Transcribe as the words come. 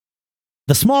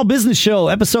The Small Business Show,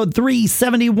 episode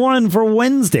 371 for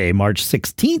Wednesday, March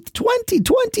 16th,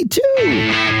 2022.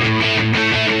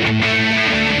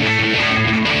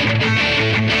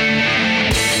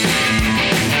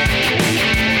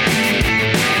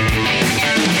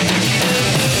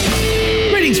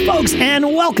 Greetings, folks, and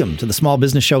welcome to the Small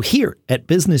Business Show here at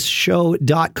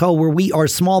businessshow.co, where we are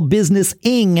small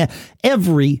business-ing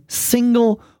every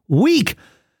single week.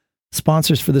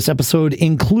 Sponsors for this episode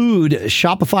include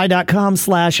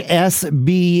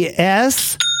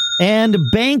Shopify.com/SBS and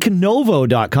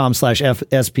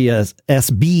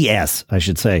banknovo.com/SBS, I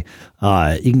should say.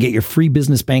 You can get your free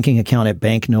business banking account at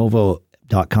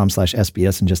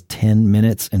banknovo.com/SBS in just 10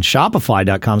 minutes. And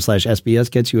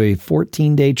Shopify.com/SBS gets you a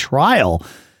 14-day trial.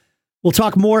 We'll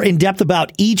talk more in depth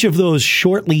about each of those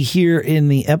shortly here in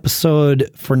the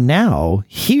episode. For now,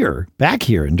 back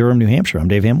here in Durham, New Hampshire, I'm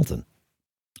Dave Hamilton.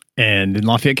 And in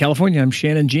Lafayette, California, I'm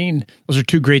Shannon Jean. Those are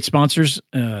two great sponsors.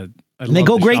 And they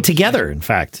go great together, in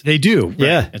fact. They do. Right?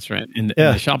 Yeah. That's right. And the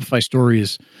Shopify story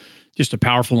is just a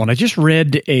powerful one. I just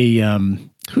read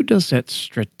who does that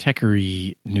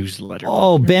Stratechery newsletter?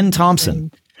 Oh, Ben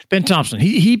Thompson. Ben Thompson.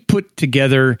 He put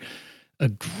together a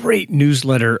great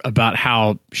newsletter about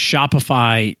how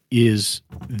Shopify is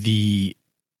the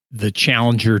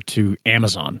challenger to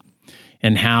Amazon.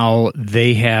 And how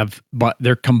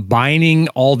they're combining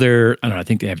all their, I don't know, I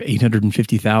think they have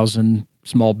 850,000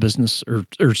 small business or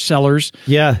sellers.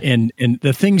 Yeah. And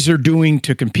the things they're doing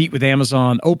to compete with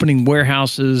Amazon, opening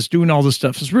warehouses, doing all this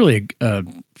stuff is really a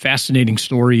fascinating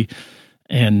story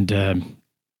and a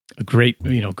great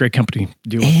company to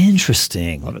deal with.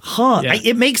 Interesting. Huh. Yeah.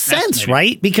 It makes sense,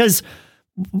 right? Because,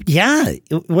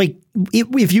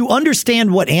 if you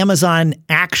understand what Amazon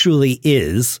actually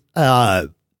is,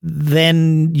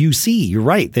 then you see, you're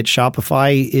right, that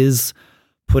Shopify is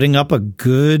putting up a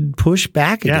good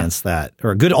pushback against that,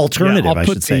 or a good alternative, I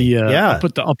should say. I'll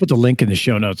put the link in the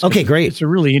show notes. Okay, great. It's a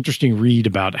really interesting read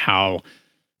about how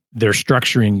they're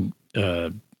structuring,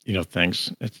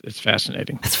 things. It's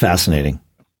fascinating. It's fascinating.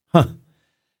 Huh.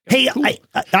 Hey, cool.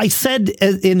 I said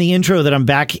in the intro that I'm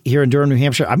back here in Durham, New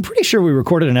Hampshire. I'm pretty sure we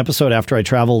recorded an episode after I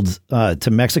traveled to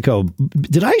Mexico.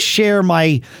 Did I share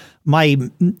my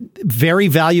very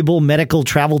valuable medical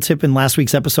travel tip in last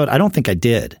week's episode? I don't think I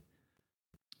did.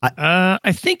 I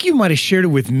think you might have shared it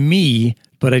with me,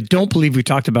 but I don't believe we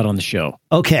talked about it on the show.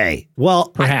 Okay. Well,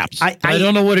 perhaps. I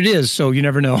don't know what it is, so you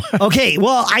never know. Okay.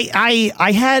 Well,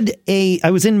 I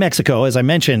was in Mexico, as I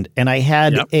mentioned, and I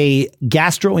had a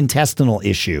gastrointestinal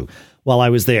issue while I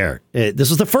was there. This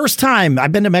was the first time.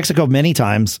 I've been to Mexico many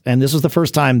times, and this was the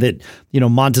first time that,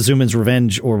 Montezuma's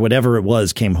revenge or whatever it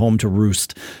was came home to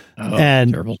roost. Oh,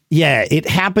 and terrible. Yeah, it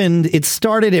happened. It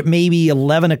started at maybe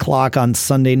 11 o'clock on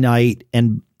Sunday night,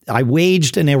 and I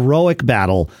waged an heroic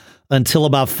battle until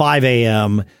about 5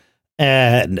 a.m.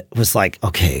 and was like,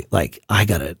 okay, I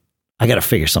gotta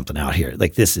figure something out here.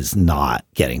 Like, this is not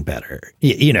getting better.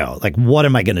 What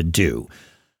am I going to do?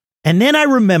 And then I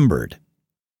remembered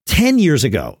 10 years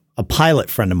ago, a pilot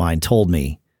friend of mine told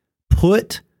me,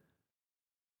 put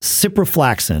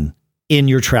ciprofloxacin in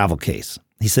your travel case.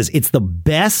 He says, it's the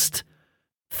best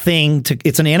thing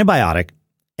it's an antibiotic.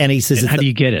 And he says, how do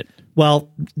you get it?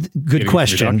 Well, good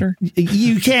question.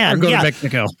 You can. Or go to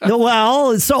Mexico.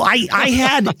 Well, so I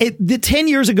had the 10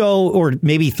 years ago, or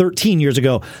maybe 13 years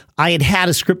ago, I had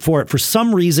a script for it for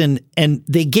some reason, and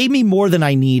they gave me more than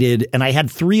I needed, and I had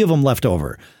 3 of them left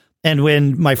over. And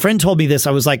when my friend told me this,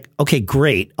 I was like, okay,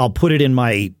 great. I'll put it in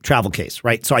my travel case,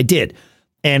 right? So I did.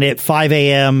 And at 5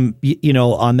 a.m.,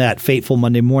 on that fateful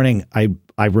Monday morning, I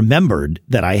remembered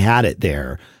that I had it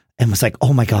there and was like,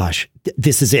 oh my gosh,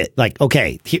 this is it. Like,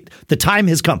 okay, the time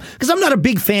has come. Because I'm not a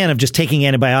big fan of just taking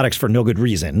antibiotics for no good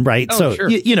reason, right? Oh, so,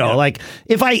 sure. Like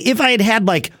if I had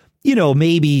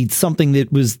maybe something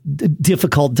that was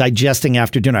difficult digesting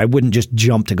after dinner, I wouldn't just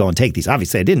jump to go and take these.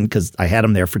 Obviously, I didn't, because I had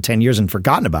them there for 10 years and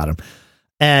forgotten about them.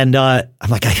 And I'm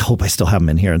like, I hope I still have them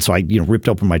in here. And so I, ripped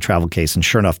open my travel case, and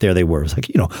sure enough, there they were. It was like,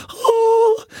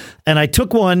 oh. And I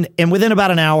took one, and within about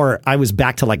an hour, I was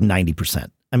back to like 90%.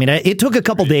 I mean, it took a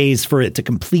couple days for it to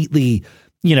completely,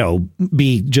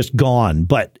 be just gone.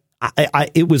 But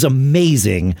it was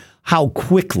amazing how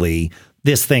quickly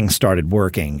this thing started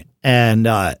working. And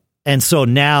so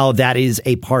now that is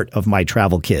a part of my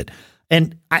travel kit.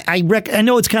 And I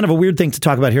know it's kind of a weird thing to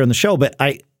talk about here on the show, but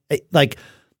I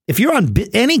if you're on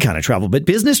any kind of travel, but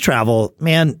business travel,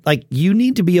 man, like, you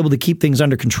need to be able to keep things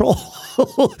under control.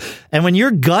 And when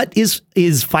your gut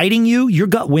is fighting you, your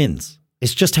gut wins.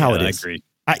 It's just how it is. I agree.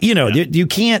 You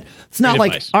can't, it's not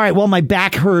like, all right, well, my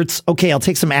back hurts. Okay, I'll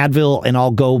take some Advil and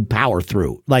I'll go power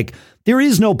through. Like, there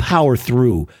is no power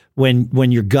through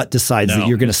when your gut decides that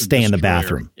you're going to stay in the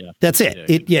bathroom. Yeah. That's it.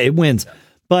 It wins.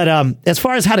 But as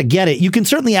far as how to get it, you can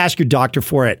certainly ask your doctor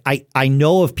for it. I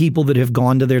know of people that have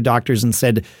gone to their doctors and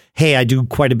said, hey, I do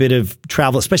quite a bit of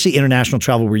travel, especially international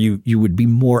travel, where you would be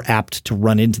more apt to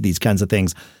run into these kinds of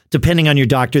things. Depending on your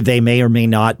doctor, they may or may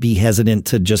not be hesitant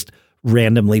to just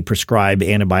randomly prescribe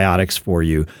antibiotics for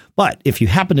you. But if you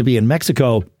happen to be in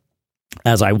Mexico,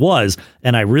 as I was,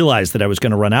 and I realized that I was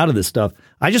going to run out of this stuff,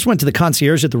 I just went to the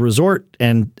concierge at the resort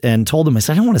and told him, I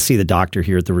said, I don't want to see the doctor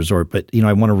here at the resort, but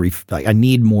I want to I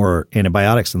need more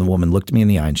antibiotics. And the woman looked me in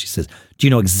the eye and she says, do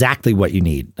you know exactly what you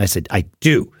need? I said, I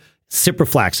do.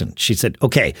 Ciprofloxacin. She said,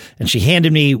 okay. And she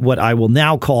handed me what I will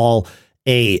now call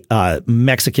a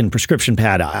Mexican prescription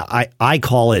pad. I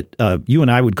call it, you and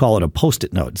I would call it a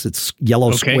Post-it note. It's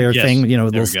yellow square thing,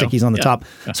 little stickies on the top.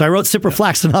 Yeah. So I wrote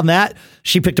ciprofloxacin on that.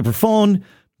 She picked up her phone.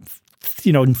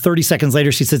 30 seconds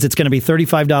later, she says it's going to be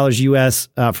 $35 US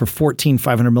for 14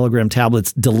 500 milligram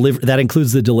tablets. That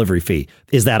includes the delivery fee.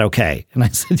 Is that okay? And I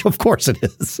said, of course it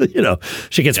is.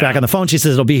 She gets back on the phone. She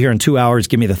says, it'll be here in 2 hours.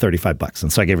 Give me the $35.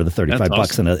 And so I gave her the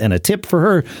 $35 and a tip for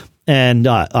her and,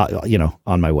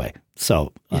 on my way.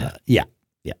 So, yeah.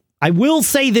 I will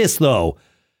say this, though.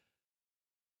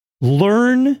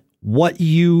 Learn what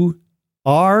you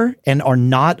are and are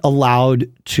not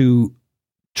allowed to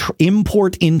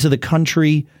import into the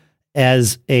country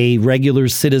as a regular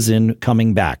citizen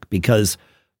coming back, because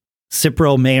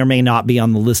Cipro may or may not be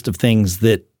on the list of things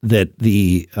that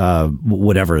the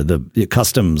the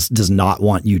customs does not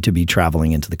want you to be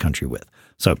traveling into the country with.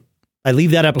 So I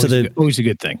leave that up always a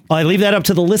good thing. I leave that up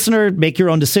to the listener. Make your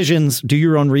own decisions. Do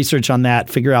your own research on that.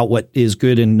 Figure out what is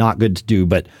good and not good to do.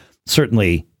 But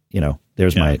certainly,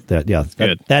 there's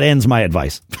that ends my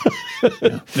advice.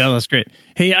 No, that's great.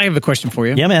 Hey, I have a question for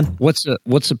you. Yeah, man. What's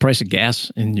the price of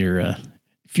gas in your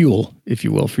fuel, if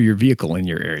you will, for your vehicle in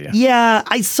your area? Yeah,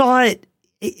 I saw it.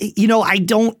 I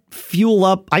don't fuel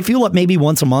up. I fuel up maybe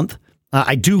once a month.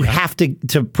 I do have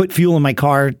to put fuel in my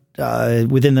car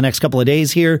within the next couple of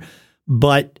days here.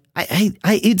 But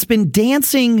it's been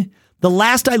dancing. The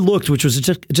last I looked, which was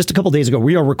just a couple of days ago,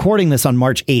 we are recording this on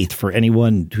March 8th for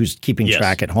anyone who's keeping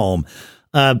track at home.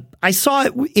 I saw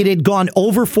it had gone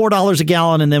over $4 a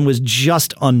gallon and then was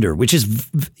just under, which is,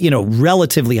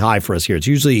 relatively high for us here. It's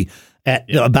usually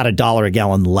at about $1 a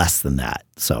gallon less than that.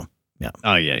 So, yeah.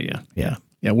 Oh, yeah.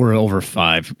 Yeah, we're over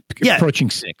 5,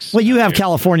 approaching 6. Well, you have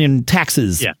Californian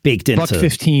taxes baked into.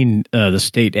 $1.15, the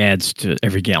state adds to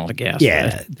every gallon of gas.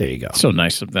 Yeah, right? there you go. So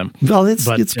nice of them. Well, it's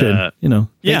good,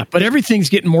 Yeah, but everything's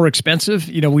getting more expensive.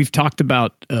 We've talked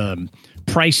about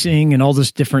pricing and all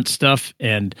this different stuff.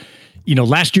 And,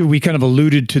 last year we kind of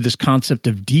alluded to this concept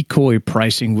of decoy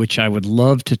pricing, which I would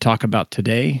love to talk about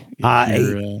today.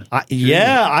 I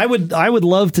would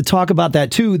love to talk about that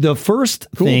too. The first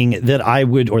thing that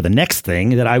or the next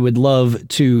thing that I would love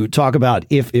to talk about,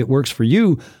 if it works for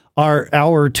you, are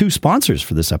our 2 sponsors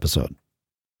for this episode.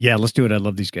 Yeah, let's do it. I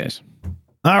love these guys.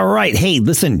 All right. Hey,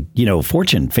 listen,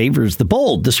 fortune favors the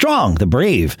bold, the strong, the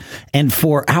brave. And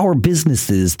for our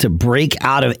businesses to break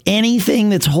out of anything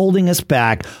that's holding us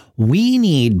back, we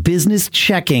need business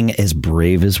checking as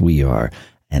brave as we are.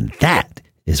 And that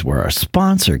is where our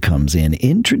sponsor comes in,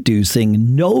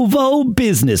 introducing Novo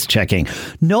Business Checking.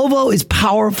 Novo is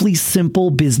powerfully simple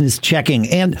business checking.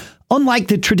 And unlike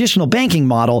the traditional banking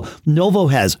model, Novo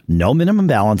has no minimum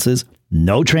balances,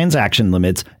 no transaction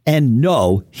limits, and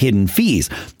no hidden fees.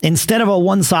 Instead of a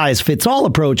one-size-fits-all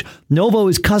approach, Novo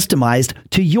is customized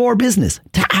to your business,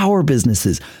 to our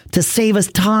businesses, to save us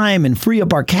time and free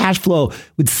up our cash flow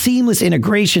with seamless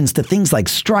integrations to things like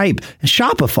Stripe,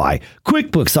 Shopify,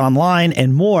 QuickBooks Online,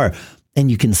 and more. And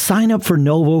you can sign up for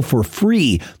Novo for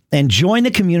free and join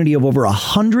the community of over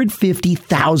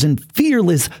 150,000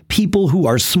 fearless people who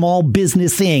are small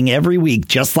businessing every week,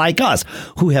 just like us,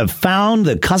 who have found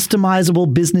the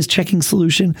customizable business checking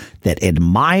solution that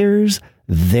admires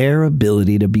their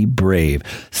ability to be brave.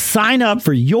 Sign up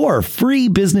for your free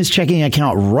business checking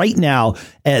account right now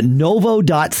at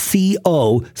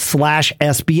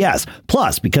novo.co/SBS.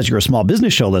 Plus, because you're a small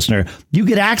business show listener, you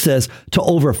get access to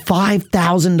over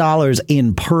 $5,000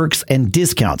 in perks and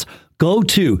discounts. Go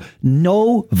to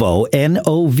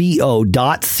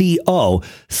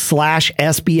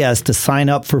novo.co/SBS to sign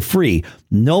up for free.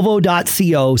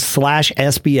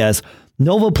 Novo.co/SBS.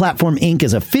 Novo Platform Inc.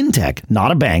 is a fintech,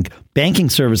 not a bank. Banking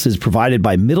services provided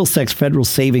by Middlesex Federal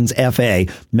Savings FA,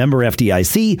 member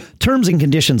FDIC. Terms and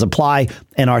conditions apply.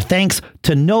 And our thanks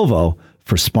to Novo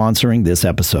for sponsoring this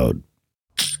episode.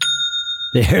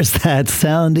 There's that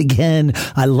sound again.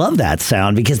 I love that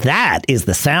sound because that is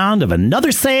the sound of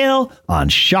another sale on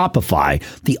Shopify,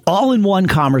 the all-in-one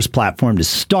commerce platform to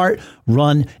start,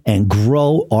 run, and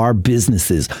grow our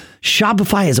businesses.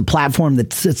 Shopify is a platform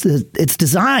that's it's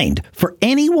designed for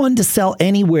anyone to sell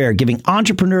anywhere, giving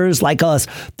entrepreneurs like us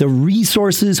the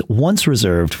resources once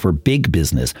reserved for big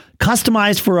business,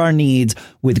 customized for our needs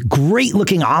with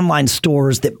great-looking online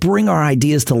stores that bring our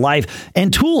ideas to life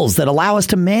and tools that allow us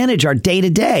to manage our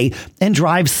day-to-day and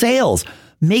drive sales.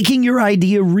 Making your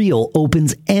idea real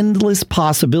opens endless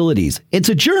possibilities. It's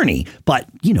a journey, but,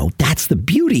 that's the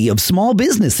beauty of small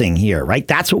businessing here, right?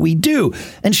 That's what we do.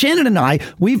 And Shannon and I,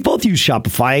 we've both used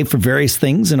Shopify for various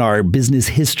things in our business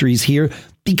histories here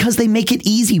because they make it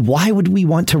easy. Why would we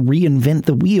want to reinvent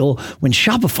the wheel when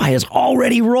Shopify is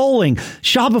already rolling?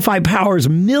 Shopify powers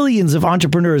millions of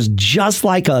entrepreneurs just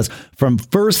like us from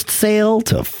first sale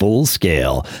to full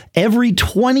scale. Every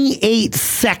 28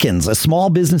 seconds, a small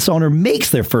business owner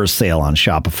makes their first sale on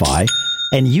Shopify.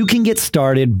 And you can get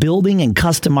started building and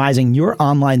customizing your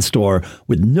online store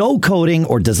with no coding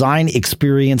or design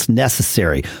experience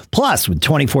necessary. Plus, with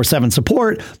 24/7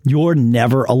 support, you're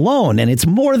never alone. And it's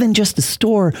more than just a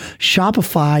store.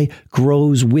 Shopify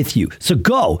grows with you. So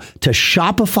go to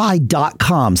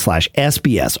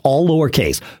shopify.com/SBS, all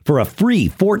lowercase, for a free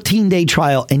 14-day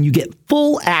trial, and you get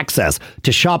full access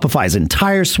to Shopify's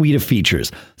entire suite of features.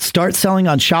 Start selling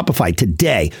on Shopify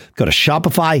today. Go to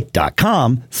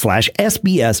shopify.com/SBS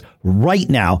right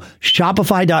now.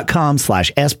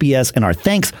 Shopify.com/SBS. And our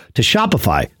thanks to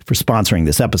Shopify for sponsoring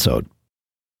this episode.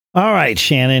 All right,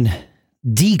 Shannon,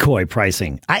 decoy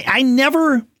pricing. I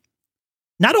never,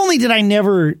 not only did I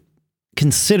never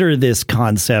consider this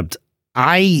concept,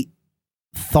 I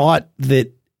thought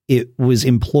that it was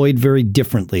employed very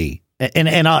differently. I'm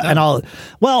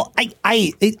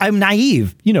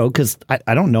naive, because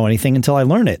I don't know anything until I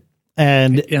learn it.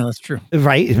 And yeah, that's true.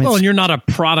 Right. Well, and you're not a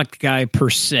product guy per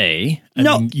se. I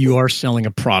mean, you are selling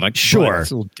a product. Sure.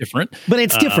 It's a little different. But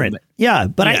it's different.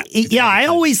 I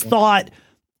always thought,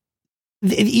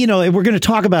 we're going to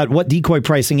talk about what decoy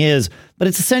pricing is, but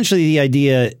it's essentially the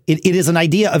idea. It is an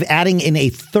idea of adding in a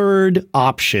third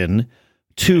option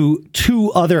to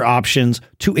two other options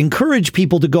to encourage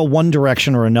people to go one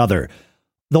direction or another.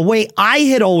 The way I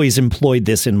had always employed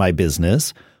this in my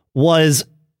business was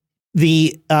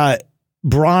the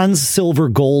bronze, silver,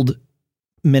 gold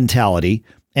mentality.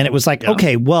 And it was like,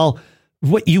 okay, well,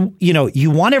 what you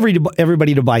want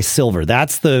everybody to buy silver.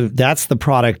 That's the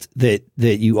product that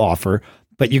you offer,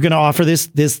 but you're going to offer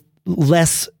this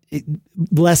less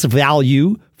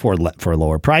value for a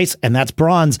lower price. And that's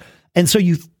bronze. And so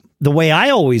the way I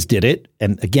always did it,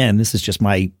 and again, this is just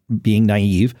my being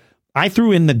naive, I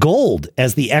threw in the gold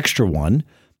as the extra one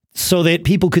so that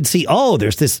people could see, oh,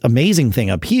 there's this amazing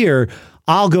thing up here.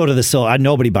 I'll go to the silver.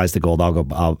 Nobody buys the gold.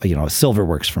 Silver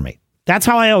works for me. That's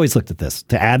how I always looked at this,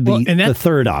 to add the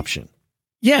third option.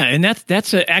 Yeah, and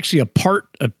that's actually a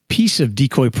piece of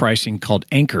decoy pricing called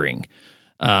anchoring.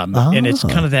 And it's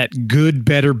kind of that good,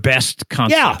 better, best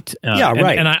concept.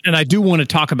 Right. And I do want to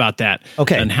talk about that.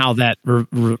 Okay. And how that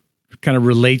kind of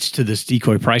relates to this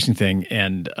decoy pricing thing.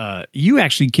 And you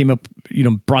actually came up,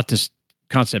 brought this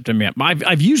concept. I mean,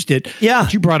 I've used it. Yeah.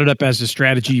 But you brought it up as a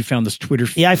strategy. You found this Twitter.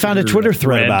 Yeah, I found a Twitter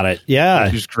thread about it. Yeah.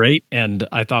 Which was great. And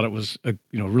I thought it was a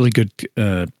really good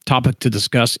topic to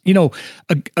discuss. A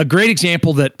great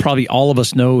example that probably all of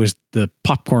us know is the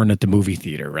popcorn at the movie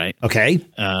theater, right? Okay.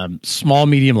 Small,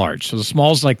 medium, large. So the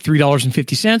small is like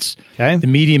 $3.50. Okay. The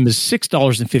medium is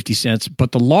 $6.50.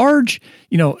 But the large,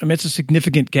 it's a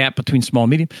significant gap between small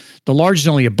and medium. The large is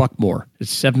only $1 more.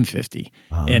 It's $7.50.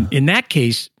 And in that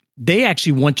case, they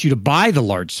actually want you to buy the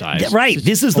large size. Right.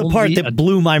 This is the part that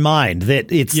blew my mind,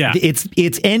 that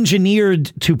it's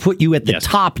engineered to put you at the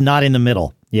top, not in the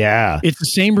middle. Yeah. It's the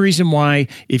same reason why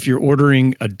if you're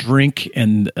ordering a drink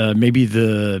and maybe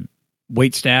the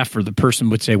wait staff or the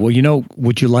person would say, well,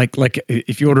 would you like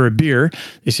if you order a beer,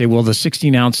 they say, well, the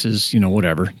 16 ounces,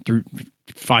 whatever,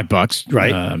 $5.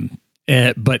 Right.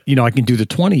 But, I can do the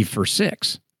 20 for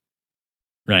 $6.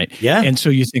 Right. Yeah. And so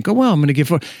you think, oh, well, I'm going to give,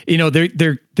 they're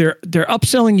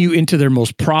upselling you into their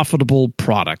most profitable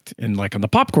product. And like on the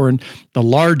popcorn, the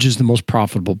large is the most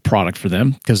profitable product for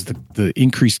them because the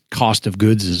increased cost of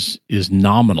goods is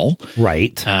nominal.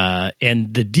 Right.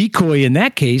 And the decoy in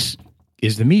that case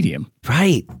is the medium.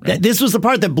 Right. This was the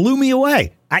part that blew me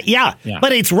away. Yeah.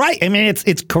 But it's right. I mean,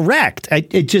 it's correct.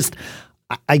 I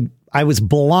was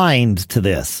blind to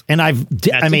this. And I've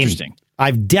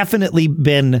definitely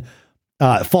been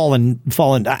fallen,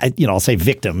 I'll say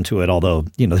victim to it, although,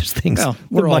 there's things. Well,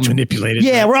 we're all manipulated.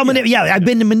 Yeah, we're all I've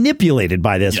been manipulated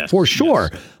by this for sure.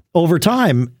 Yes. over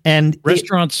time. And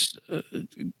restaurants,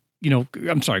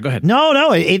 I'm sorry, go ahead.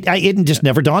 No, it just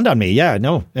never dawned on me. Yeah,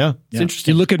 no, yeah. It's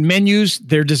interesting. You look at menus,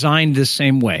 they're designed the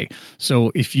same way.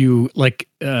 So if you like,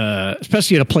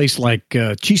 especially at a place like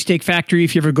Cheesesteak Factory,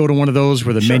 if you ever go to one of those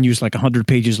where the menu's like 100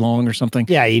 pages long or something.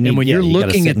 Yeah, and when you're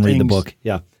looking at and things, read the book.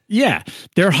 Yeah. Yeah,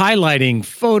 they're highlighting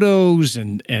photos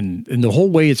and the whole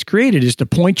way it's created is to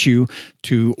point you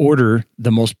to order the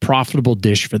most profitable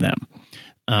dish for them.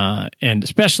 And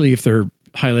especially if they're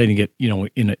highlighting it,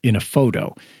 in a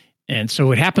photo. And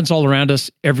so it happens all around us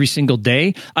every single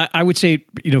day. I would say,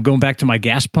 going back to my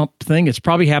gas pump thing, it's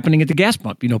probably happening at the gas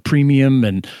pump, premium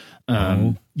and,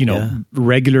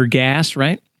 regular gas,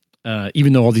 right?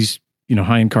 Even though all these,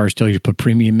 high-end cars tell you to put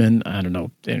premium in. I don't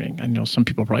know. I know some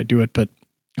people probably do it, but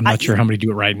I'm not sure how many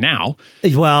do it right now.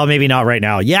 Well, maybe not right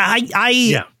now. Yeah,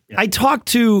 I talked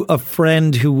to a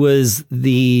friend who was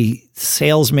the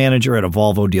sales manager at a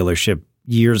Volvo dealership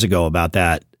years ago about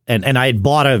that. And I had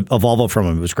bought a Volvo from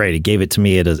him. It was great. He gave it to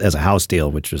me as a house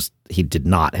deal, which was he did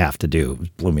not have to do.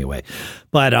 It blew me away.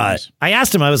 But nice. I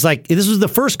asked him, I was like, this was the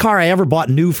first car I ever bought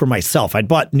new for myself. I'd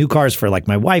bought new cars for like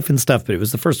my wife and stuff, but it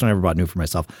was the first one I ever bought new for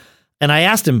myself. And I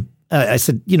asked him, I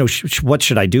said, what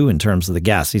should I do in terms of the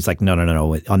gas? He's like, no.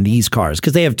 On these cars,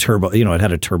 because they have turbo, it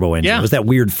had a turbo engine. Yeah. It was that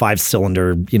weird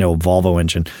 5-cylinder, Volvo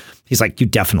engine. He's like, you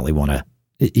definitely want to,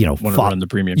 run the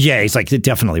premium. Yeah, he's like,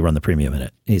 definitely run the premium in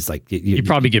it. He's like, you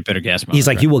probably get better gas mileage. He's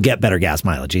like, you will get better gas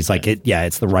mileage. He's like,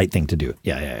 it's the right thing to do.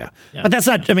 Yeah. But that's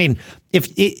not, as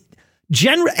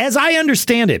I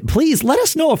understand it, please let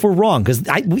us know if we're wrong, because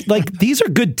these are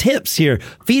good tips here.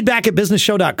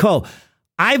 Feedback@businessshow.co.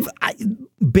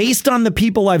 Based on the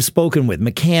people I've spoken with,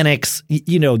 mechanics,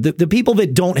 the people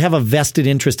that don't have a vested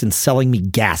interest in selling me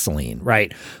gasoline,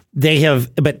 right? They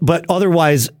have, but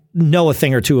otherwise know a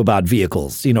thing or two about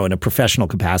vehicles, in a professional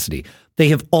capacity. They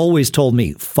have always told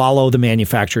me, follow the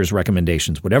manufacturer's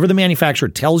recommendations. Whatever the manufacturer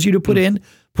tells you to put in,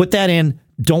 put that in.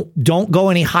 Don't go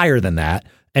any higher than that,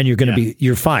 and you're going to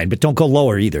you're fine. But don't go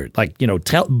lower either.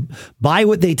 Buy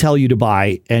what they tell you to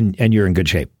buy, and you're in good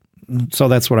shape. So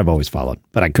that's what I've always followed.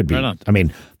 But I could be. Right, I'm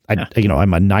an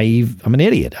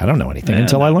idiot. I don't know anything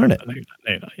until I learn it.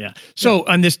 Yeah. So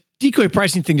on this Decoy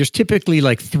pricing thing, there's typically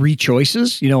like 3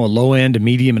 choices, a low end, a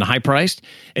medium, and a high priced.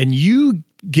 And you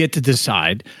get to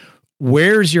decide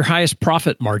where's your highest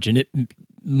profit margin. It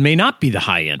may not be the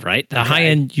high end, right? The high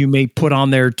end you may put on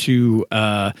there to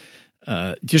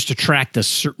just attract a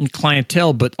certain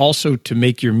clientele, but also to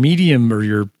make your medium or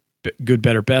your good,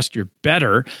 better, best, your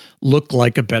better look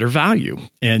like a better value.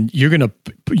 And you're going to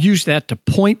use that to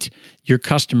point your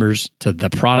customers to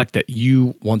the product that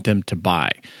you want them to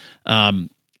buy. And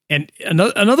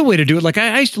another way to do it, like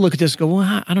I used to look at this and go,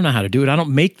 well, I don't know how to do it. I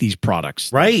don't make these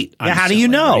products. Right. Yeah, how do you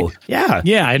know? Right? Yeah.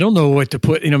 Yeah. I don't know what to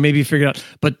put, maybe figure it out.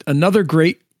 But another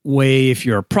great way, if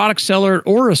you're a product seller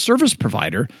or a service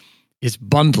provider, is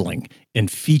bundling and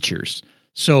features.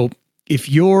 So if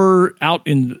you're out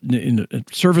in a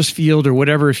service field or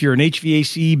whatever, if you're an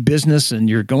HVAC business and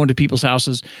you're going to people's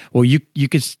houses, well, you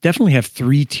could definitely have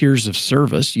 3 tiers of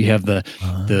service. You have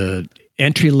the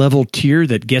entry-level tier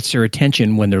that gets their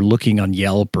attention when they're looking on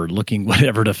Yelp or looking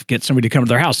whatever to get somebody to come to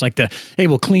their house, like hey,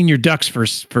 we'll clean your ducts for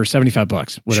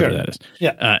 $75, whatever that is.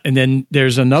 Yeah. And then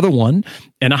there's another one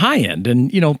and a high end.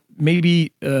 And,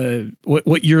 maybe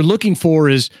what you're looking for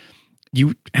is you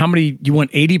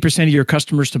want 80% of your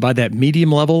customers to buy that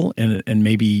medium level and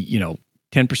maybe,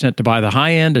 10% to buy the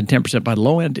high end and 10% buy the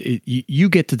low end. You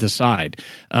get to decide.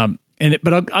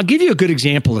 But I'll give you a good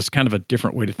example. It's kind of a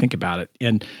different way to think about it.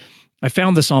 And I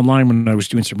found this online when I was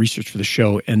doing some research for the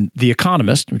show, and The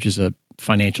Economist, which is a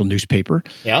financial newspaper,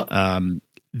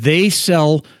 they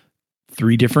sell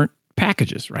 3 different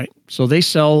packages, right? So they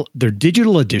sell their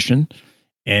digital edition,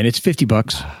 and it's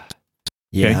 $50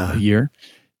 a year.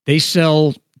 They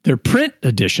sell their print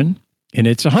edition, and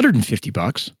it's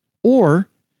 $150, or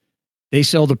they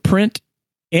sell the print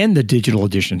and the digital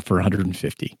edition for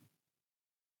 $150.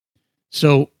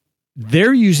 So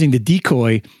they're using the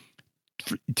Decoy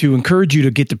to encourage you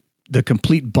to get the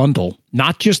complete bundle,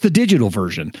 not just the digital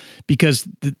version, because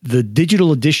the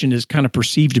digital edition is kind of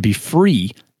perceived to be free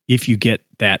if you get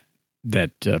that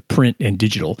print and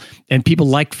digital. And people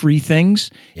like free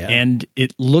things, and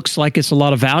it looks like it's a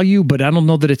lot of value, but I don't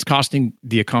know that it's costing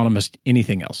The Economist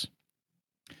anything else.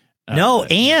 No,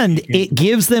 and it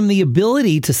gives them the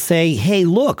ability to say, hey,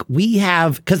 look, we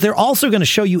have, because they're also going to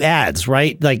show you ads,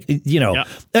 right? Like,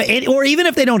 or even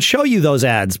if they don't show you those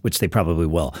ads, which they probably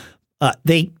will,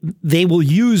 they will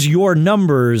use your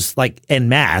numbers like en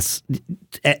masse,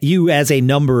 you as a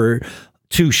number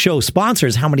to show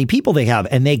sponsors how many people they have.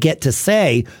 And they get to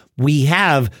say, we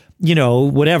have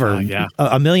whatever,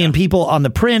 a million people on the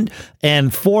print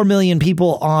and 4 million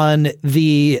people on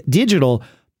the digital,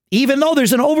 even though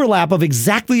there's an overlap of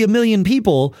exactly 1 million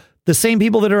people, the same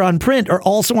people that are on print are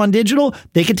also on digital,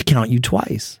 they get to count you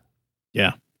twice.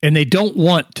 Yeah. And they don't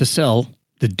want to sell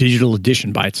the digital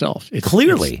edition by itself.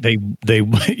 Clearly. They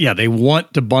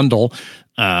want to bundle,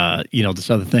 this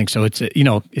other thing. So it's,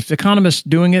 if economists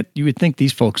doing it, you would think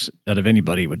these folks out of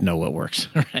anybody would know what works.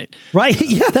 Right. Right.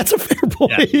 Yeah. That's a fair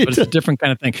point. Yeah, but it's a different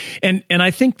kind of thing. And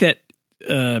I think that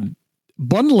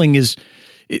bundling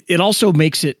it also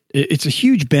makes it's a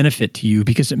huge benefit to you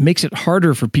because it makes it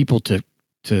harder for people to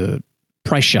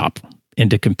price shop and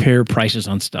to compare prices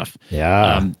on stuff.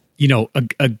 Yeah.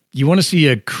 You want to see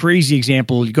a crazy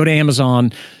example, you go to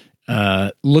Amazon,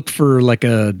 look for like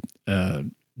a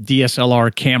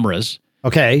DSLR cameras.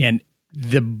 Okay. And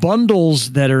the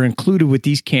bundles that are included with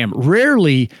these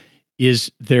rarely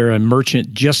is there a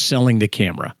merchant just selling the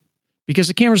camera. Because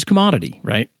the camera's a commodity,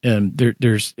 right?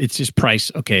 It's just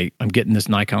price. Okay, I'm getting this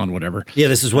Nikon, whatever. Yeah,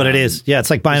 this is what it is. Yeah, it's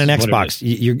like buying an Xbox.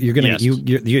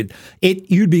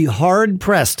 You'd be hard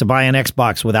pressed to buy an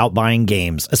Xbox without buying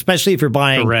games, especially if you're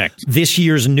buying this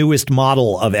year's newest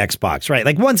model of Xbox, right?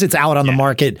 Like once it's out on the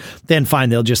market, then fine,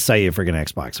 they'll just sell you a friggin'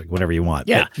 Xbox, like whatever you want.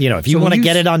 Yeah, but, if you want to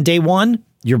get it on day one,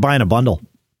 you're buying a bundle.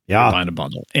 Yeah, buying a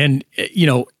bundle, and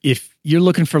if you're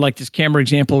looking for like this camera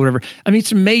example, or whatever, I mean,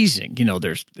 it's amazing.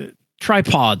 There's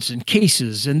tripods and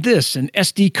cases and this and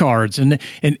SD cards and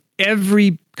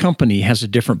every company has a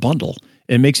different bundle.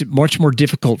 It makes it much more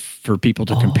difficult for people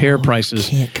to compare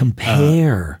prices. You can't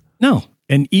compare. No.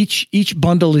 And each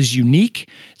bundle is unique.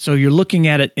 So you're looking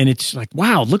at it and it's like,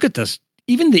 wow, look at this.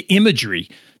 Even the imagery,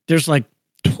 there's like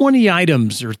 20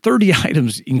 items or 30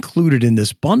 items included in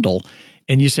this bundle.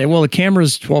 And you say, well, the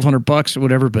camera's $1,200 or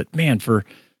whatever, but man, for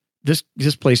this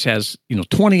place has,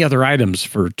 20 other items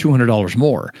for $200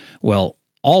 more. Well,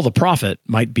 all the profit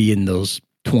might be in those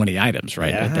 20 items,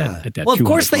 right? Yeah. At that well, of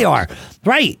course they are.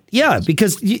 Right. Yeah.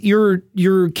 Because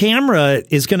your camera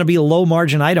is going to be a low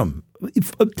margin item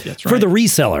for the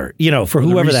reseller, for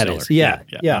whoever that is. Yeah.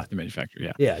 Not the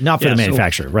manufacturer. Yeah. Not for the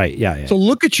manufacturer. Right. Yeah. So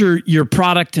look at your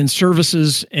product and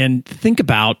services and think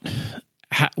about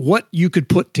what you could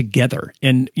put together.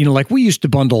 And, like we used to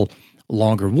bundle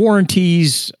longer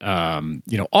warranties,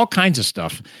 all kinds of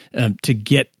stuff to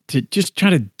just try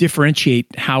to differentiate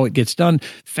how it gets done.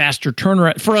 Faster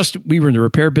turnaround. For us, we were in the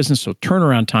repair business, so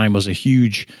turnaround time was a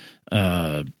huge,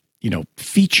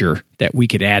 feature that we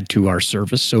could add to our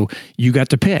service. So you got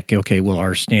to pick, okay, well,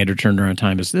 our standard turnaround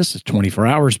time is this, it's 24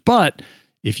 hours, but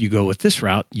if you go with this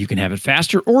route, you can have it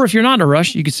faster. Or if you're not in a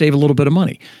rush, you could save a little bit of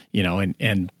money,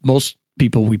 and most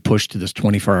people we push to this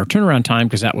 24-hour turnaround time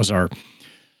because that was our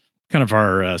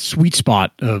sweet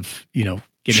spot of,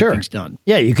 getting things done.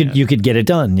 Yeah, you could get it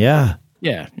done. Yeah.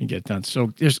 Yeah, you get it done.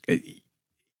 So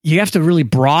you have to really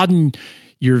broaden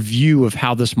your view of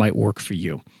how this might work for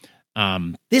you.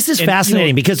 This is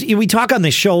fascinating because we talk on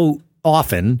this show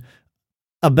often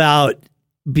about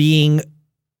being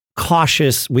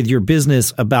cautious with your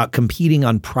business about competing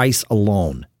on price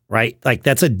alone. Right? Like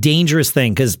that's a dangerous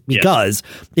thing because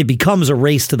it becomes a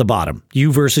race to the bottom,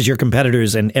 you versus your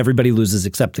competitors, and everybody loses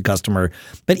except the customer.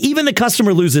 But even the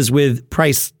customer loses with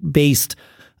price-based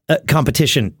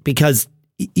competition because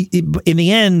in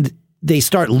the end, they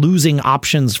start losing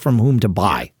options from whom to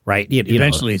buy, right?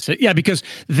 Eventually. Because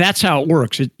that's how it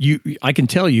works. I can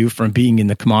tell you from being in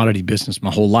the commodity business my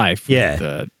whole life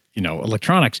with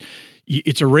electronics,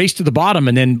 it's a race to the bottom.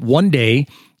 And then one day,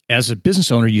 as a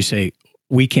business owner, you say,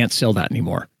 we can't sell that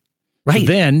anymore. Right. So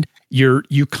then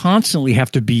you constantly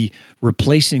have to be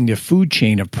replacing the food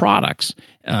chain of products,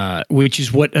 which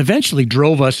is what eventually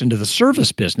drove us into the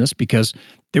service business because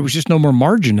there was just no more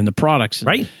margin in the products.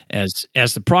 Right. As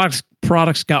the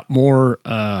products got more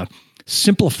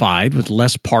simplified with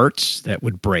less parts that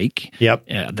would break. Yep.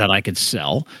 That I could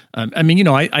sell.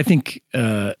 I think.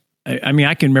 I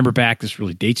can remember back. This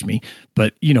really dates me,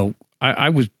 but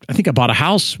I think I bought a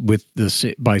house with this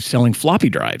by selling floppy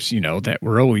drives, that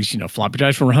were always, floppy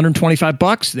drives for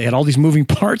 $125. They had all these moving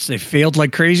parts. They failed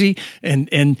like crazy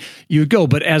and you would go.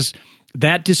 But as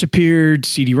that disappeared,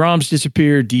 CD-ROMs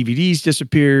disappeared, DVDs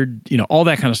disappeared, all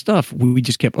that kind of stuff. We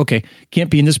just kept, okay, can't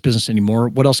be in this business anymore.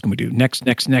 What else can we do? Next.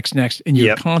 And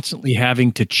you're constantly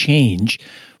having to change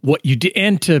what you do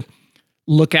and to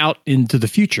look out into the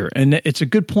future. And it's a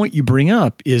good point you bring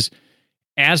up is,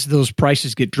 as those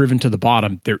prices get driven to the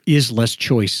bottom, there is less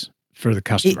choice for the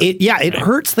customer. It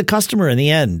hurts the customer in the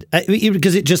end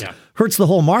because it just hurts the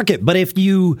whole market. But if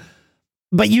you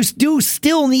But you do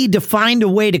still need to find a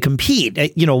way to compete.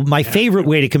 My favorite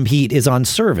way to compete is on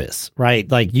service,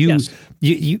 right? Like you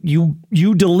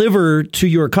deliver to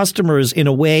your customers in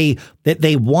a way that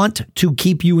they want to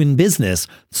keep you in business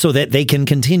so that they can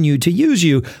continue to use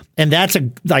you. And that's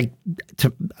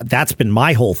been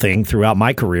my whole thing throughout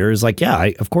my career is like,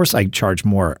 of course I charge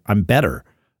more. I'm better.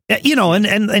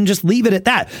 And just leave it at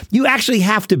that. You actually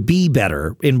have to be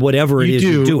better in whatever it is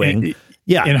you're doing.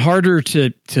 And harder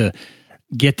to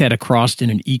get that across in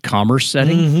an e-commerce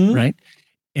setting, right?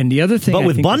 And the other thing, but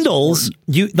with bundles,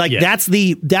 that's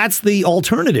the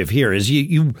alternative here is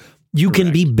you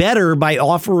can be better by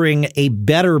offering a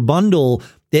better bundle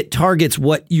that targets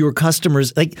what your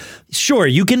customers like. Sure,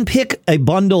 you can pick a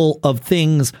bundle of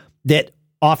things that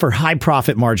offer high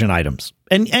profit margin items,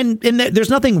 and there's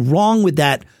nothing wrong with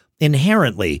that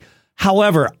inherently.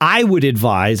 However, I would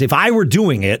advise if I were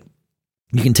doing it,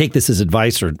 you can take this as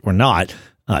advice or not.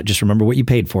 Just remember what you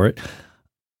paid for it.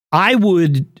 I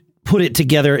would put it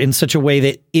together in such a way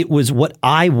that it was what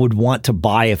I would want to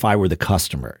buy if I were the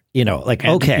customer.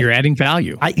 Okay, you're adding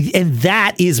value, and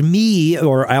that is me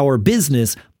or our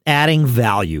business adding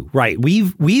value. Right?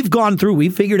 We've gone through.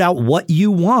 We've figured out what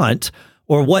you want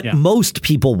or what most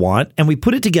people want, and we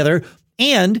put it together.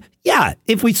 And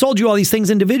if we sold you all these things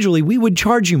individually, we would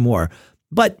charge you more.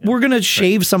 But we're going to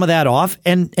shave some of that off,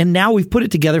 and now we've put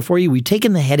it together for you. We've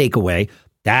taken the headache away.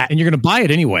 And you're going to buy it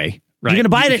anyway, right? You're going to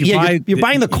buy it. You're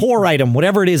buying the core item,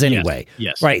 whatever it is anyway.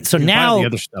 Yes. Right. So now the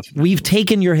other stuff. We've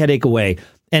taken your headache away.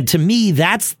 And to me,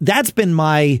 that's been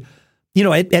my,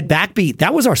 at Backbeat,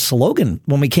 that was our slogan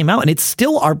when we came out. And it's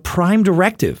still our prime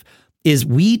directive is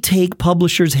we take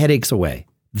publishers' headaches away.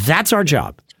 That's our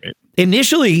job. Right.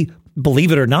 Initially,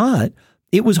 believe it or not,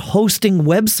 it was hosting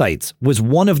websites was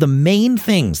one of the main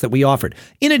things that we offered,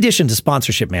 in addition to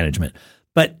sponsorship management.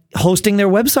 But hosting their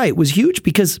website was huge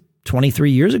because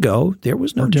 23 years ago, there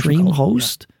was no dream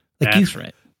host. Yeah. That's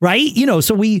right. Right?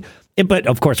 But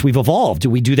of course, we've evolved. Do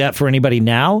we do that for anybody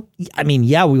now? I mean,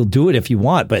 we'll do it if you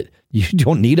want, but you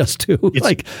don't need us to.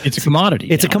 It's a commodity.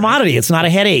 It's a commodity. Right? It's not a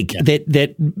headache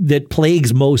that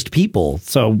plagues most people.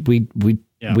 So we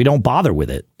don't bother with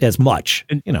it as much,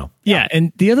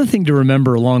 And the other thing to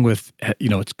remember along with,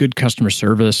 it's good customer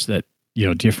service that,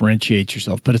 differentiates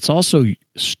yourself, but it's also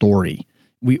story.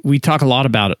 We talk a lot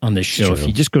about it on this show. If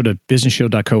you just go to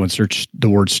businessshow.co and search the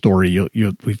word story,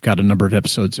 we've got a number of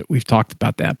episodes that we've talked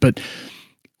about that. But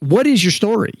what is your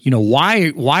story?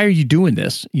 Why are you doing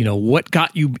this? What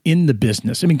got you in the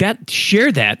business? I mean,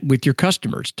 share that with your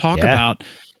customers. Talk about,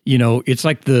 it's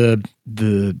like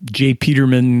the Jay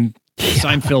Peterman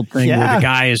Seinfeld thing where the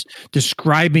guy is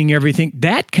describing everything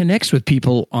that connects with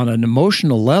people on an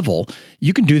emotional level.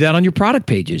 You can do that on your product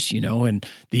pages, and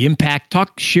the impact,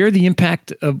 share the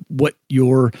impact of what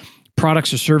your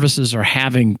products or services are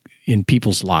having in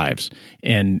people's lives.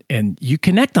 And you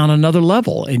connect on another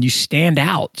level and you stand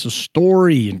out. So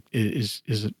story is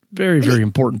a very, very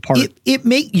important part.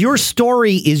 Your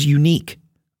story is unique,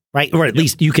 right? Or at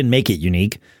least you can make it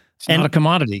unique. It's not a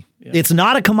commodity. Yeah. It's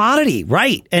not a commodity,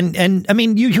 right? And I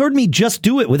mean, you heard me just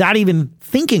do it without even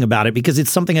thinking about it because it's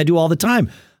something I do all the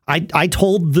time. I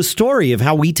told the story of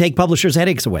how we take publishers'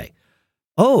 headaches away.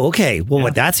 Oh, okay.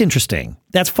 Well, that's interesting.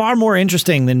 That's far more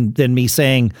interesting than me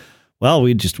saying, well,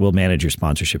 we'll manage your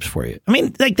sponsorships for you. I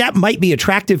mean, that might be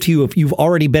attractive to you if you've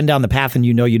already been down the path and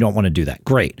you don't want to do that.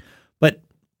 Great. But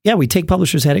we take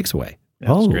publishers' headaches away.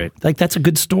 That's great. That's a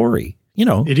good story.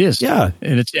 It is. Yeah.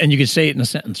 And you can say it in a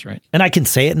sentence, right? And I can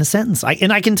say it in a sentence.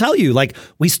 I can tell you,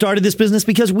 we started this business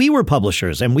because we were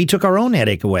publishers and we took our own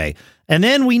headache away. And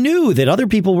then we knew that other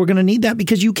people were going to need that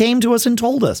because you came to us and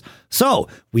told us. So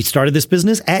we started this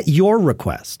business at your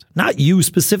request, not you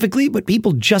specifically, but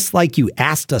people just like you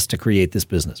asked us to create this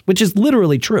business, which is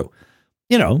literally true.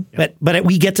 But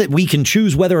we can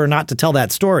choose whether or not to tell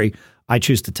that story. I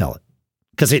choose to tell it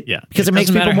because it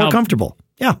makes people more comfortable.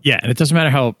 Yeah. Yeah. And it doesn't matter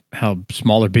how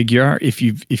small or big you are. If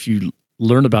you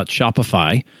learn about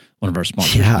Shopify, one of our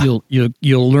sponsors,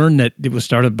 you'll learn that it was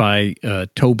started by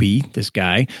Toby, this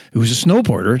guy who was a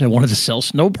snowboarder that wanted to sell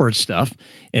snowboard stuff.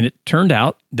 And it turned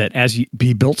out that as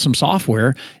he built some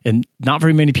software, and not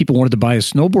very many people wanted to buy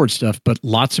his snowboard stuff, but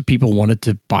lots of people wanted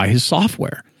to buy his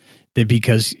software.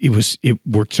 Because it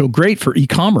worked so great for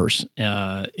e-commerce,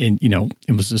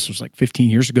 this was like 15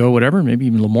 years ago, whatever, maybe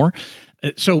even a little more.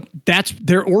 So that's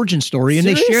their origin story, and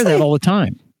Seriously? They share that all the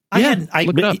time.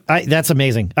 Look it up. That's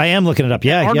amazing. I am looking it up.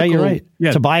 Yeah, you're right.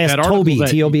 Yeah, Tobias Toby,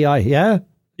 Tobi.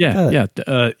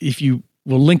 Yeah. If you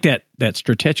will link that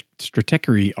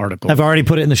Stratechery article, I've already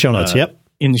put it in the show notes. Yep.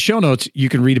 in the show notes, you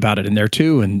can read about it in there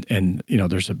too. And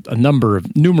there's a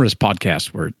numerous podcasts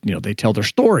where, they tell their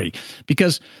story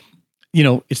because,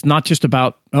 it's not just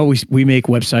about, we make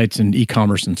websites and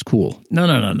e-commerce and it's cool. No,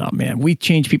 man. We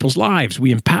change people's lives.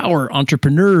 We empower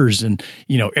entrepreneurs and,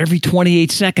 every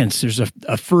 28 seconds, there's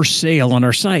a first sale on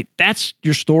our site. That's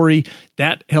your story.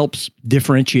 That helps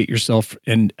differentiate yourself.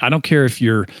 And I don't care if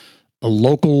you're a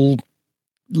local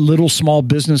little small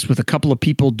business with a couple of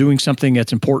people doing something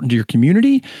that's important to your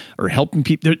community or helping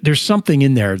people. There's something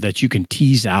in there that you can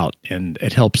tease out and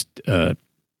it helps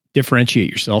differentiate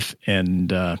yourself. And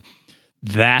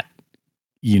that,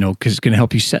 because it's going to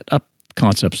help you set up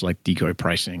concepts like decoy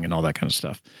pricing and all that kind of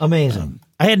stuff. Amazing.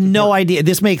 I had no idea.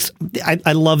 This makes,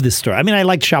 I love this story. I mean, I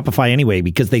liked Shopify anyway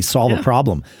because they solve a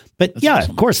problem. But that's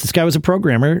awesome. Of course, this guy was a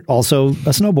programmer, also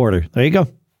a snowboarder. There you go.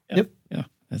 Yeah.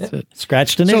 That's it.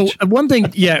 Scratched an itch. So one thing,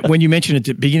 when you mentioned at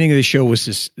the beginning of the show was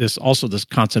this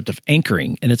concept of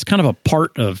anchoring, and it's kind of a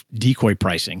part of decoy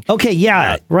pricing. Okay,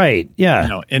 right,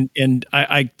 yeah. And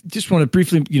I just want to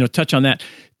briefly, touch on that.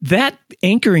 That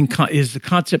anchoring is the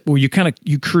concept where you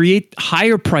create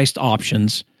higher priced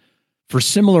options for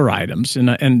similar items,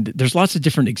 and there's lots of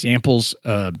different examples.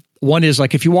 One is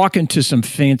like if you walk into some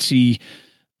fancy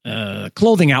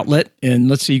clothing outlet, and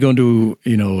let's say you go into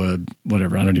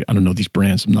whatever, I don't know these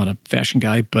brands. I'm not a fashion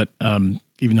guy, but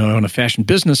even though I own a fashion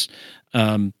business,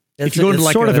 if you go into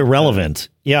sort of irrelevant.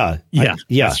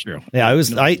 That's true. Yeah,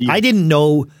 I didn't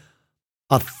know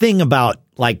a thing about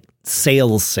like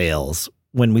sales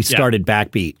when we started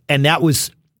Backbeat, and that was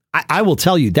I will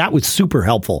tell you that was super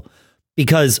helpful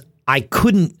because I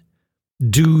couldn't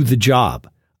do the job.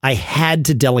 I had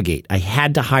to delegate. I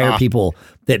had to hire people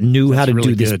that knew how to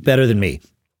do this better than me.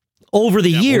 Over the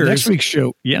years, next week's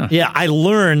show, I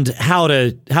learned how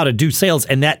to do sales,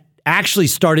 and that actually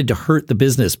started to hurt the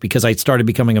business because I started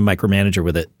becoming a micromanager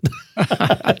with it.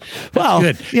 Well,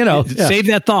 good. Save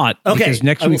that thought. Okay, because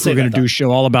next week we're going to do a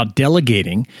show all about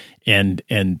delegating, and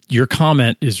your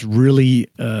comment is really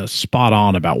spot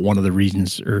on about one of the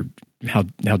reasons or how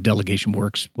delegation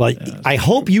works. Well, I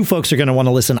hope you folks are going to want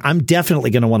to listen. I'm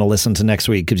definitely going to want to listen to next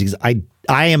week because I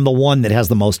am the one that has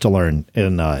the most to learn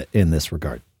in this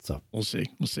regard. So we'll see.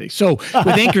 So with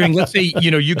anchoring, let's say,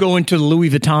 you go into the Louis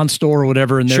Vuitton store or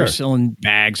whatever, and they're selling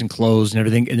bags and clothes and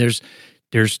everything. And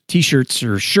there's t-shirts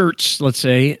or shirts, let's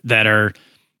say, that are,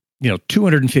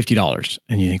 $250.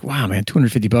 And you think, wow, man,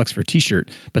 $250 for a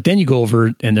t-shirt. But then you go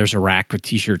over and there's a rack with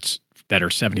t-shirts that are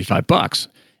 $75.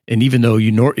 And even though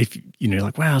you're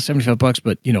like, wow, $75,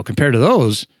 but compared to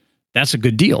those, that's a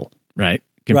good deal, right?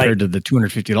 Compared to the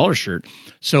 $250 shirt.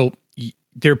 So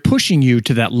they're pushing you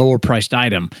to that lower priced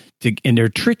item and they're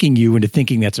tricking you into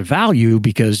thinking that's a value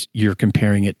because you're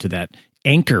comparing it to that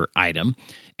anchor item.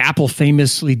 Apple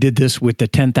famously did this with the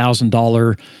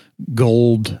 $10,000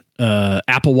 gold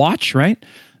Apple Watch, right?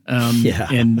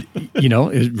 And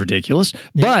it's ridiculous.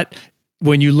 But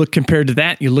when you look compared to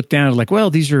that, you look down and like, well,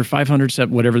 these are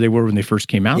 500, whatever they were when they first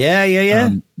came out. Yeah.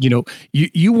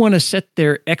 You want to set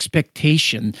their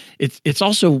expectation. It's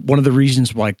also one of the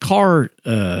reasons why car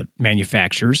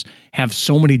manufacturers have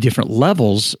so many different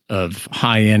levels of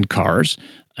high-end cars.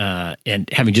 And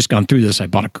having just gone through this, I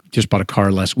just bought a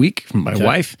car last week from my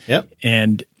wife. Yep.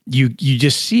 And you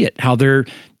just see it, how they're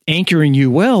anchoring you.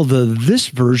 Well, this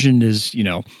version is,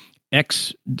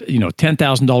 X,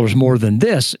 $10,000 more than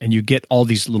this, and you get all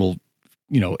these little,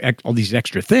 all these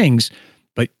extra things,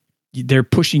 but they're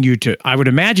pushing you to, I would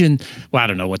imagine, well, I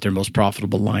don't know what their most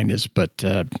profitable line is, but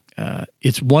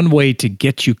it's one way to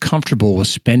get you comfortable with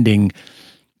spending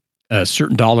a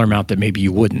certain dollar amount that maybe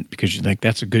you wouldn't, because you think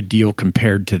that's a good deal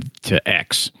compared to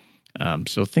X.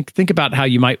 So think about how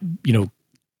you might,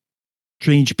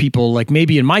 change people, like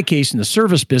maybe in my case, in the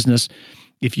service business,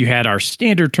 if you had our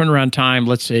standard turnaround time,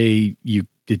 let's say you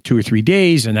did 2 or 3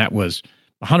 days and that was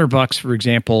 $100, for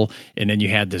example, and then you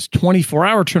had this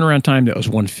 24-hour turnaround time that was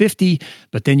 $150,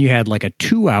 but then you had like a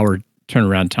 2-hour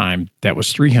turnaround time that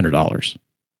was $300,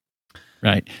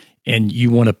 right? And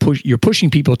you're pushing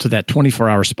people to that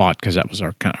 24-hour spot because that was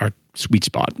our sweet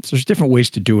spot. So there's different ways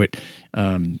to do it.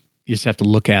 You just have to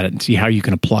look at it and see how you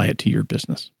can apply it to your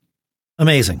business.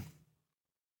 Amazing.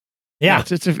 Yeah,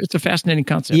 it's a fascinating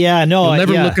concept. Yeah, no, you'll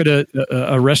never look at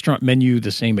a restaurant menu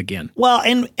the same again. Well,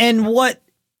 and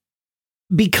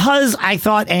because I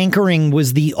thought anchoring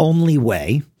was the only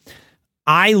way,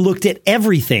 I looked at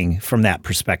everything from that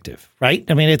perspective, right?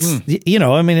 I mean, this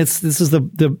is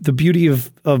the beauty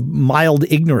of mild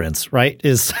ignorance, right?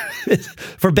 Is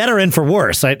for better and for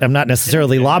worse. I'm not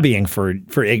necessarily lobbying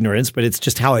for ignorance, but it's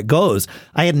just how it goes.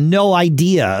 I had no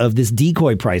idea of this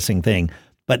decoy pricing thing.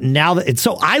 But now that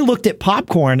so I looked at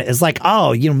popcorn as like,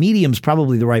 oh, medium's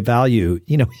probably the right value,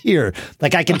 here.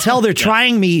 Like I can tell they're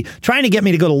trying to get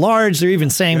me to go to large. They're even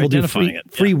saying we'll do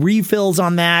free refills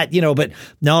on that, but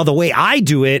no, the way I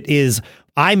do it is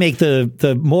I make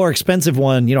the more expensive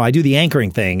one, I do the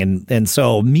anchoring thing. And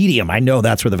so medium, I know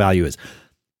that's where the value is.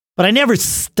 But I never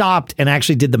stopped and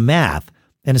actually did the math.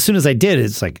 And as soon as I did,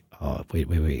 it's like, oh,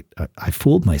 wait. I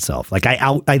fooled myself. Like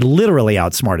I literally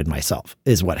outsmarted myself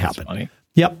is what happened. Funny.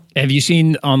 Yep. Have you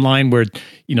seen online where,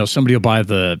 somebody will buy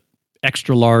the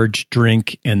extra large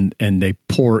drink and they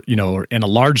pour, in a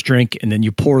large drink, and then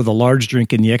you pour the large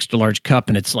drink in the extra large cup,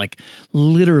 and it's like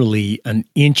literally an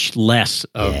inch less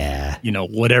of,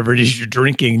 whatever it is you're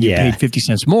drinking. You paid 50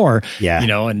 cents more,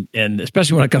 and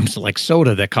especially when it comes to like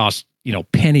soda that costs,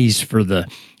 pennies for the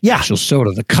actual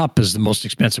soda. The cup is the most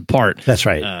expensive part. That's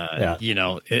right.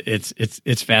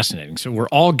 It's fascinating. So we're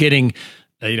all getting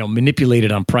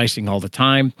manipulated on pricing all the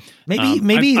time.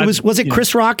 Maybe was it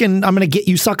Chris Rock and I'm going to get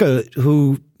you sucker,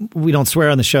 who we don't swear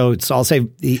on the show. So I'll say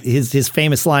his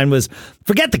famous line was,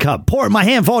 forget the cup, pour it in my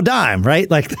hand for a dime. Right.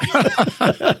 Like that's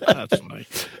funny.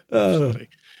 That's funny.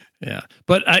 Yeah.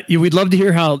 But we'd love to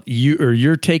hear how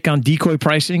your take on decoy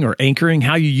pricing or anchoring,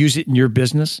 how you use it in your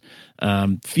business.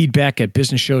 Feedback at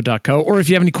businessshow.co. Or if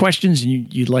you have any questions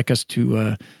and you'd like us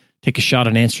to, take a shot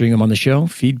on answering them on the show,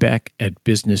 feedback at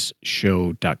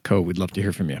businessshow.co. We'd love to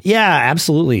hear from you. Yeah,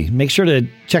 absolutely. Make sure to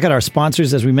check out our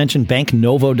sponsors, as we mentioned,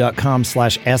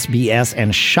 banknovo.com/SBS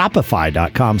and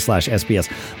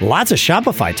shopify.com/SBS. Lots of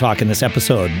Shopify talk in this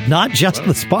episode, not just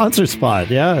the sponsor spot.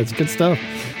 Yeah, it's good stuff.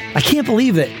 I can't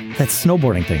believe that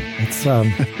snowboarding thing. It's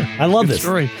I love this.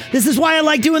 Story. This is why I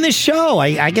like doing this show.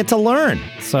 I get to learn.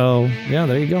 So, yeah,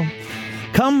 there you go.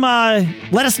 Come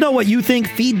let us know what you think.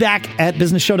 Feedback at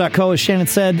businessshow.co, as Shannon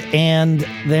said, and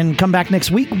then come back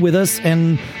next week with us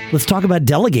and let's talk about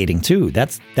delegating too.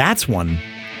 That's one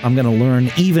I'm going to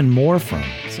learn even more from.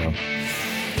 So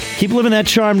keep living that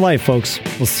charmed life, folks.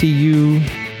 We'll see you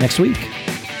next week.